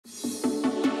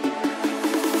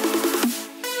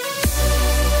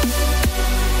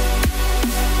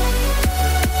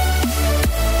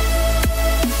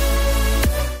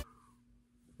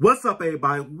What's up,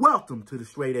 everybody? Welcome to the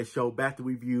Straight Edge Show. Back to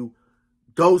review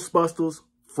Ghostbusters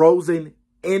Frozen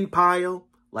Empire.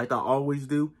 Like I always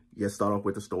do, let's start off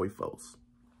with the story, folks.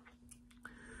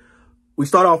 We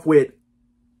start off with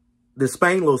the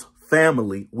Spangler's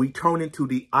family returning to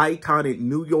the iconic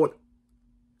New York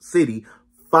City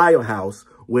firehouse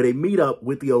where they meet up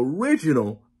with the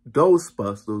original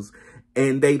Ghostbusters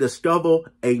and they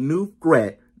discover a new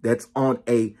threat that's on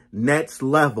a next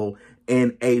level,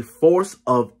 and a force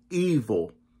of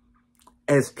evil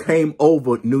has came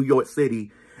over New York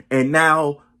City. And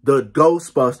now the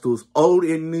Ghostbusters, old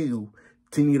and new,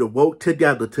 need to work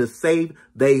together to save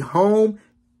their home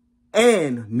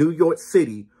and New York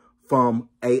City from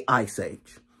a ice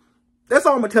age. That's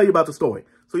all I'm going to tell you about the story.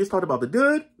 So let's talk about the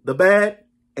good, the bad,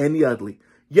 and the ugly.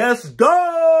 Yes,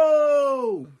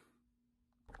 go!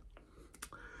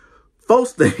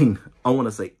 First thing I want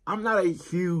to say, I'm not a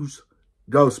huge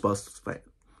Ghostbusters fan.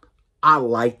 I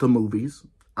like the movies.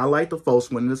 I like the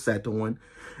first one and the second one.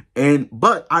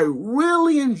 But I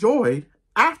really enjoyed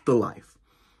Afterlife.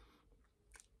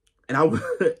 And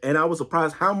I was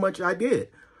surprised how much I did.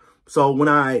 So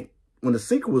when the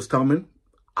sequel was coming,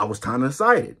 I was kind of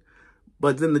excited.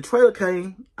 But then the trailer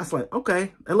came, I was like,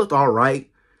 okay, that looked all right.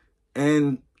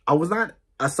 And I was not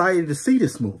excited to see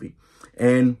this movie.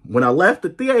 And when I left the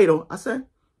theater, I said,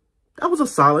 that was a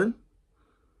solid.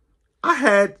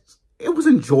 It was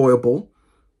enjoyable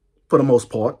for the most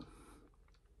part.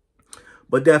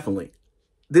 But definitely,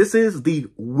 this is the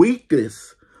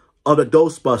weakest of the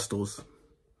Ghostbusters.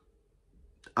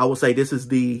 I would say this is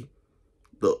the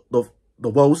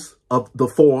worst of the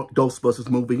 4 Ghostbusters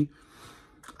movie.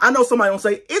 I know somebody will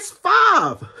say, it's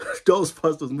 5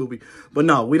 Ghostbusters movie. But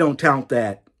no, we don't count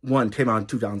that one came out in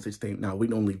 2016. No, we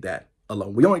don't leave that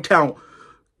alone. We only count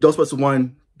Ghostbusters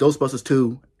 1, Ghostbusters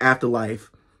 2,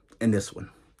 Afterlife, and this one.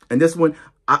 And this one,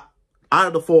 out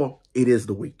of the 4, it is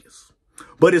the weakest.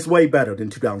 But it's way better than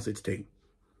 2016.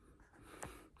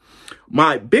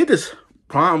 My biggest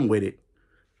problem with it,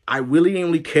 I really didn't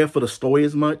really care for the story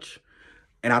as much.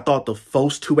 And I thought the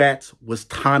first 2 acts was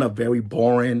kind of very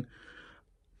boring.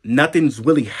 Nothing's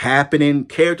really happening.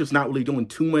 Characters not really doing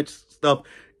too much stuff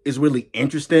is really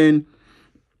interesting.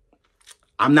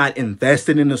 I'm not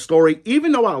invested in the story,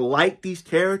 even though I like these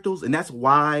characters. And that's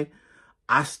why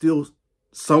I still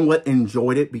somewhat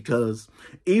enjoyed it, because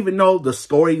even though the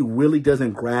story really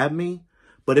doesn't grab me,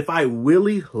 but if I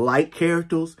really like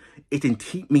characters, it can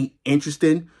keep me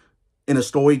interested in a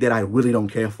story that I really don't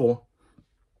care for.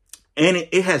 And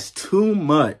it has too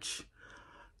many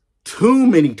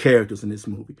characters in this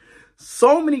movie.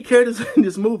 So many characters in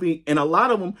this movie, and a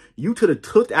lot of them you could have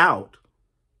took out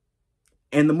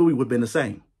and the movie would have been the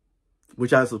same,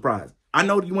 which I was surprised. I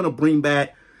know you want to bring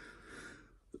back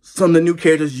some of the new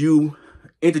characters you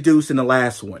introduced in the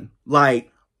last one,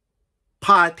 like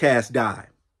Podcast Guy.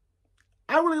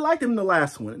 I really liked him in the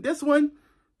last one. This one,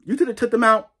 you could have took them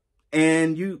out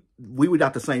and we would have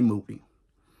got the same movie.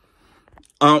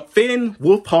 Finn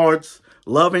Wolfhard's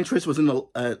love interest was in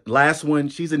the last one.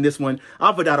 She's in this one.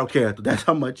 I forgot her character. That's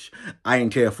how much I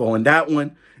didn't care for in that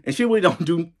one. And she really don't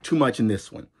do too much in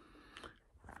this one.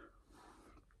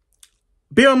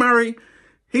 Bill Murray,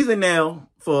 he's in there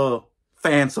for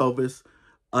fan service,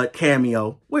 a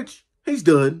cameo, which he's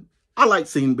good. I like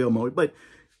seeing Bill Murray, but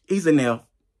he's in there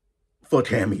for a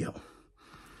cameo.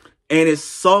 And it's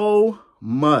so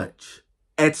much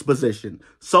exposition,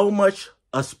 so much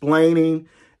explaining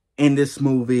in this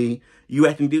movie. You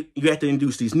have to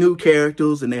introduce these new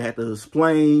characters, and they have to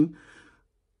explain,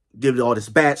 give all this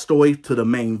backstory to the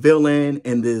main villain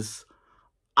and this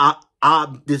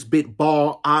big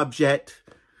ball object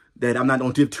that I'm not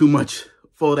going to give too much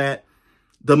for that.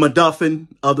 The MacGuffin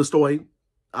of the story,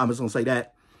 I'm just going to say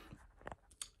that.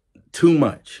 Too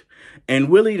much.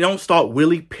 And really don't start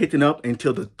really picking up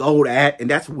until the 3rd act. And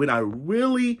that's when I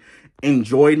really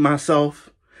enjoyed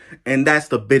myself. And that's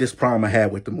the biggest problem I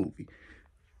had with the movie.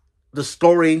 The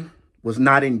story was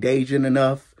not engaging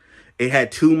enough. It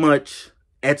had too much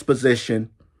exposition.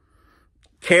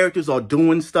 Characters are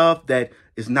doing stuff that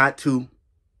is not too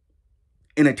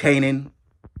entertaining.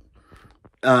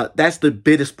 That's the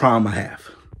biggest problem I have.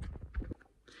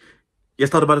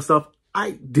 Let's talk about the stuff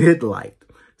I did like.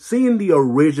 Seeing the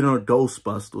original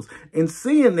Ghostbusters and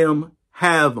seeing them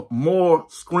have more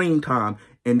screen time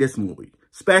in this movie.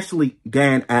 Especially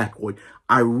Dan Aykroyd.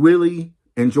 I really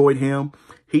enjoyed him.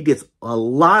 He gets a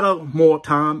lot of more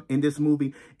time in this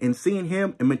movie. And seeing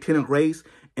him and Mckenna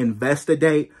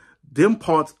investigate, them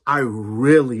parts I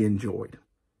really enjoyed.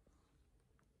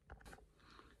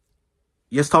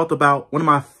 Let's talk about one of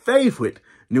my favorite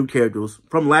new characters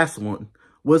from last one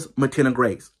was Mckenna.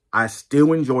 I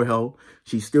still enjoy her.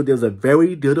 She still does a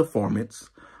very good performance.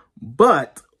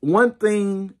 But one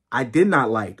thing I did not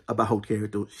like about her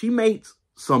character, she makes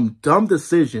some dumb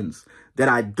decisions that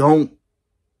I don't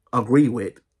agree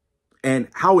with. And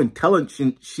how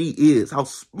intelligent she is, how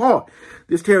smart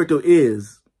this character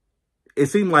is, it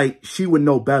seemed like she would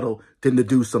know better than to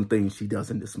do some things she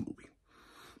does in this movie.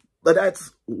 But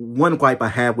that's one gripe I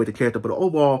have with the character. But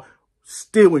overall,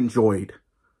 still enjoyed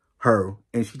her.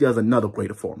 And she does another great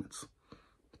performance.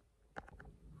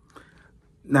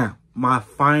 Now, my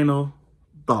final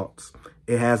thoughts.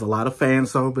 It has a lot of fan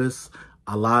service,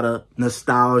 a lot of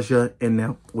nostalgia in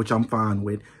there, which I'm fine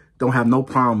with. Don't have no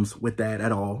problems with that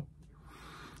at all.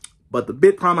 But the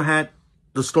big problem I had,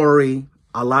 the story,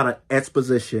 a lot of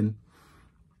exposition.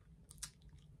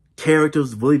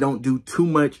 Characters really don't do too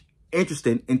much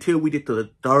interesting until we get to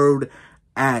the third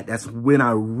act. That's when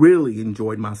I really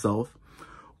enjoyed myself.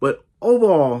 But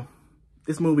overall,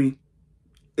 this movie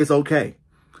is okay.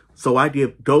 So I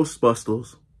give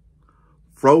Ghostbusters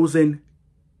Frozen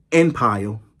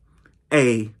Empire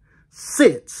a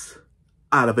 6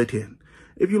 out of a 10.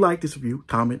 If you like this review,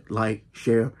 comment, like,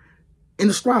 share, and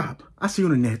subscribe. I'll see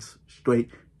you in the next Straight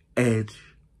Edge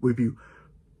review.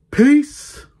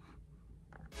 Peace.